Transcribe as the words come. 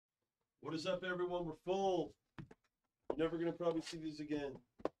What is up, everyone? We're full. You're never going to probably see these again.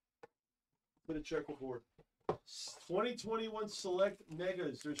 Put a checkerboard. 2021 Select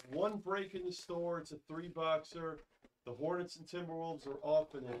Megas. There's one break in the store. It's a 3-boxer. The Hornets and Timberwolves are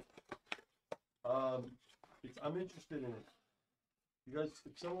off in it. I'm interested in it. You guys,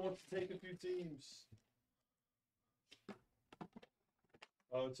 if someone wants to take a few teams.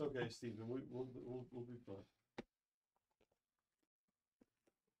 Oh, it's okay, Steven. We'll be fine.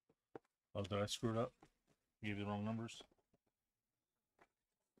 Oh, did I screw it up? Gave you the wrong numbers?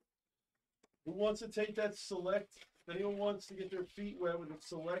 Who wants to take that Select? If anyone wants to get their feet wet with a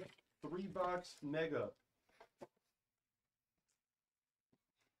Select 3-box Mega.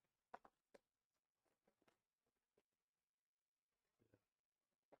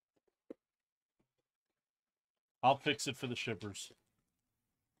 I'll fix it for the shippers.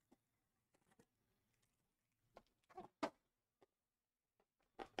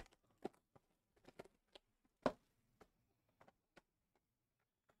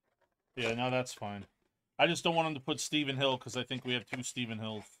 Yeah, no, that's fine. I just don't want him to put Stephen Hill because I think we have 2 Stephen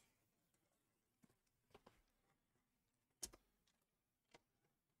Hills.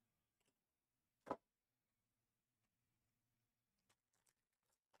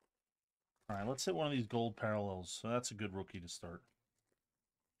 All right, let's hit one of these gold parallels. So that's a good rookie to start.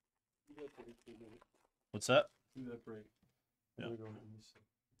 What's that? Do that break. Yeah.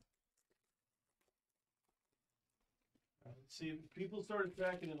 Let's see, if people start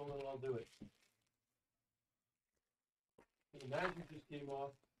attacking it a little, I'll do it. The Magic just came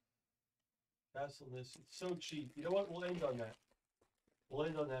off. Castleness. It's so cheap. You know what? We'll end on that. We'll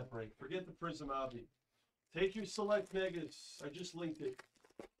end on that break. Forget the Prism Obby. Take your Select Megas. I just linked it.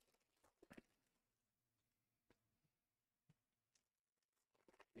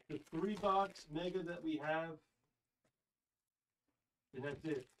 The 3-box Mega that we have. And that's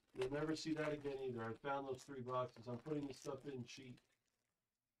it. You'll never see that again either. I found those 3 boxes. I'm putting this stuff in cheap.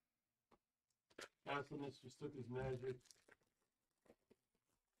 Castleness just took his Magic.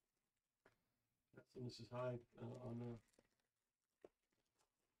 Castleness is high on the...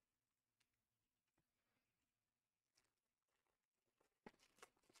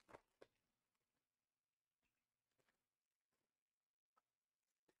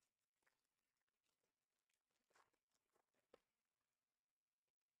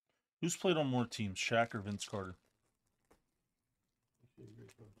 Who's played on more teams, Shaq or Vince Carter?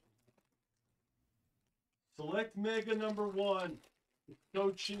 Select Mega number 1. It's so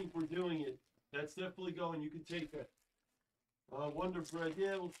cheap, we're doing it. That's definitely going. You can take that. Wonder Bread,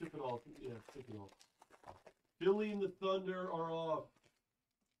 yeah, we'll ship it off. Yeah, ship it off. Philly and the Thunder are off.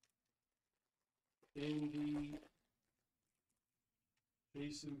 In the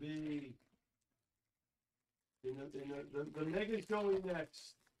Jason B. The Mega's going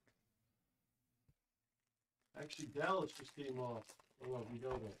next. Actually, Dallas just came off. Oh, well, we know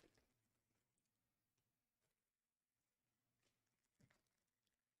that.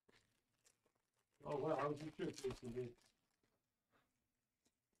 Oh, wow, how was your trip, Jason B?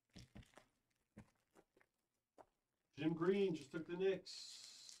 Jim Green just took the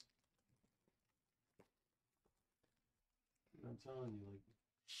Knicks. I'm telling you, like,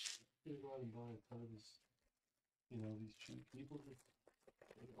 you go out and buy a ton of this, you know, these cheap people just,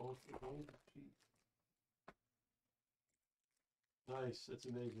 always cheap. Nice, that's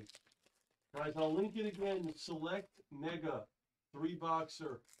amazing. Guys, I'll link it again. The Select Mega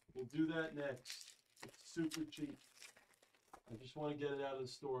 3-boxer. We'll do that next. It's super cheap. I just want to get it out of the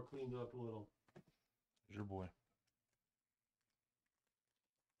store, cleaned up a little. Here's your boy.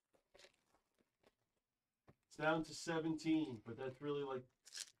 It's down to 17, but that's really like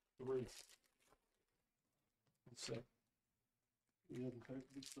 3. Let's see. We have a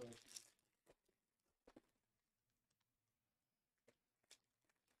good stuff.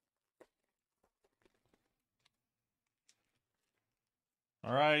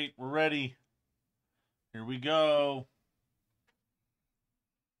 All right, we're ready. Here we go.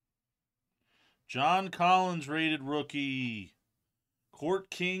 John Collins rated rookie. Court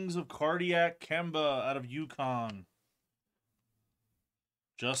Kings of Cardiac Kemba out of UConn.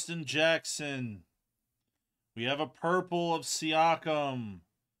 Justin Jackson. We have a purple of Siakam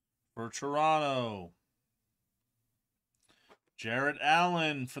for Toronto. Jarrett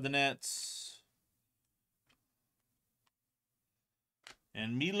Allen for the Nets.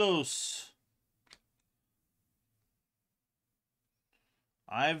 And Milos.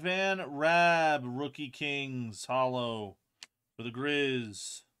 Ivan Rabb, Rookie Kings, hollow for the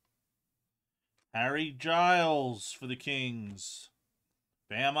Grizz. Harry Giles for the Kings.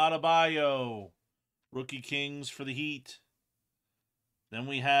 Bam Adebayo, Rookie Kings for the Heat. Then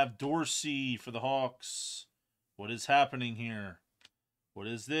we have Dorsey for the Hawks. What is happening here? What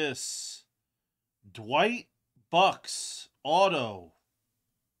is this? Dwight Bucks auto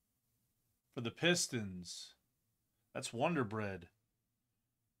for the Pistons. That's Wonder Bread.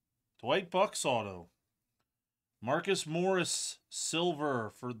 Dwight Bucks auto. Marcus Morris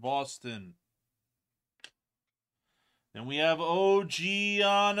silver for Boston. Then we have OG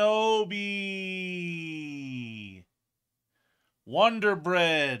Anunoby. Wonder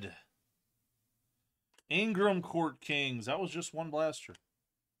Bread. Ingram Court Kings. That was just one blaster.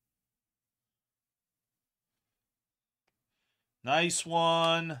 Nice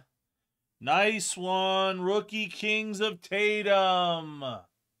one. Nice one. Rookie Kings of Tatum.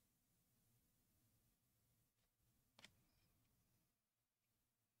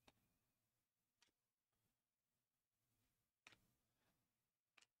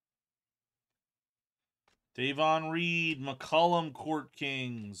 Davon Reed, McCollum Court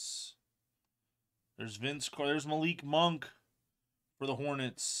Kings. There's there's Malik Monk for the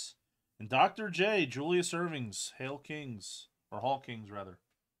Hornets. And Dr. J, Julius Erving's Hail Kings. Or Hall Kings, rather.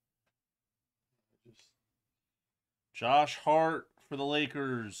 Josh Hart for the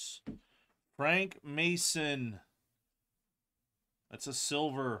Lakers. Frank Mason. That's a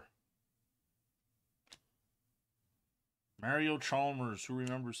silver. Mario Chalmers, who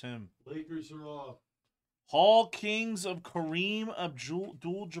remembers him? Lakers are off. Hall Kings of Kareem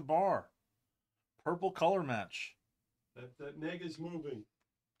Abdul-Jabbar. Purple color match. That nega's moving.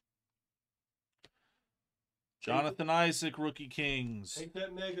 Jonathan Isaac, Rookie Kings. Take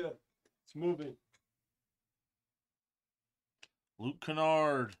that nega. It's moving. Luke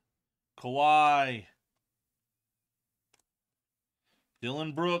Kennard. Kawhi.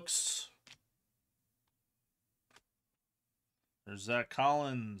 Dylan Brooks. There's Zach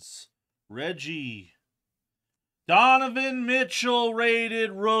Collins. Reggie. Donovan Mitchell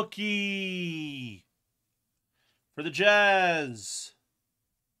rated rookie for the Jazz.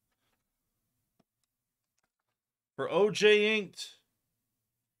 For OJ Inked.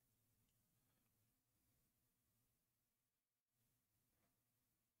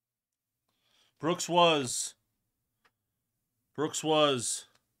 Brooks was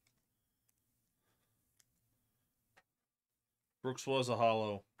a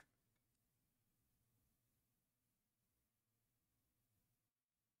hollow.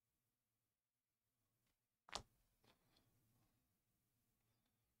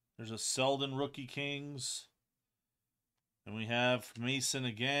 There's a Selden Rookie Kings. And we have Mason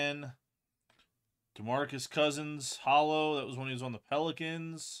again. DeMarcus Cousins, hollow. That was when he was on the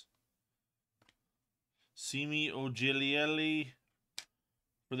Pelicans. Simi Ojeleyele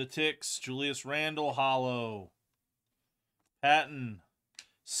for the Ticks. Julius Randle, hollow. Patton.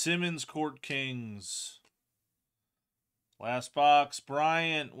 Simmons Court Kings. Last box.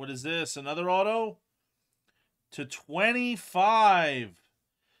 Bryant. What is this? Another auto? /25.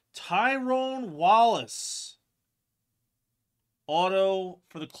 Tyrone Wallace. Auto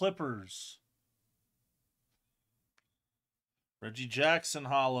for the Clippers. Reggie Jackson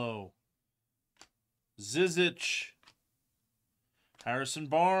hollow. Zizic. Harrison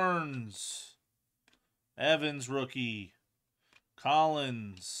Barnes. Evans rookie.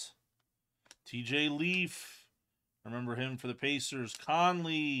 Collins. TJ Leaf. Remember him for the Pacers.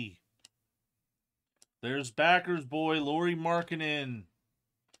 Conley. There's Backers boy Lauri Markkanen.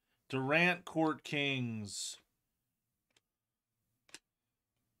 Durant Court Kings.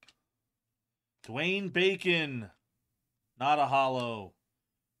 Dwayne Bacon. Not a hollow.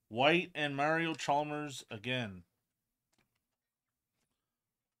 White and Mario Chalmers again.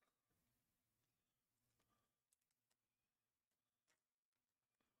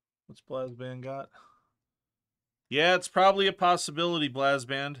 What's Blasband got? Yeah, it's probably a possibility,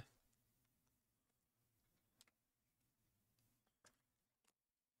 Blasband.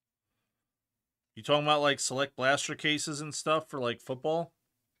 You talking about like select blaster cases and stuff for like football?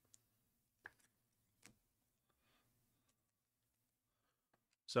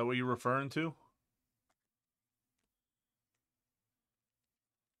 Is that what you're referring to?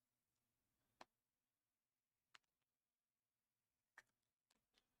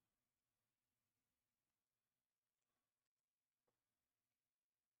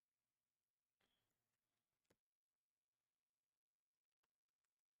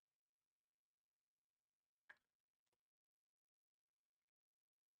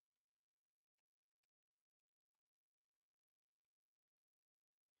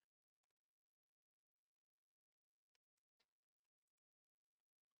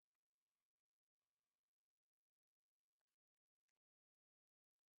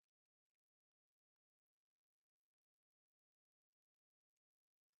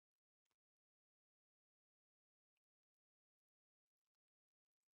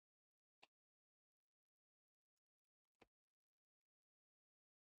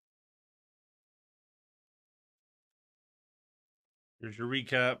 Here's your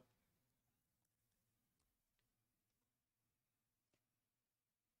recap.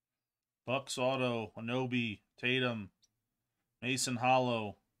 Bucks auto, Anobi, Tatum, Mason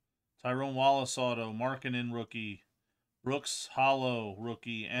Hollow, Tyrone Wallace auto, Markkanen rookie, Brooks Hollow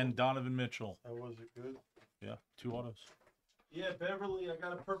rookie, and Donovan Mitchell. How was it? Good? Yeah, 2 autos. Yeah, Beverly, I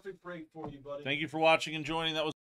got a perfect break for you, buddy. Thank you for watching and joining. That was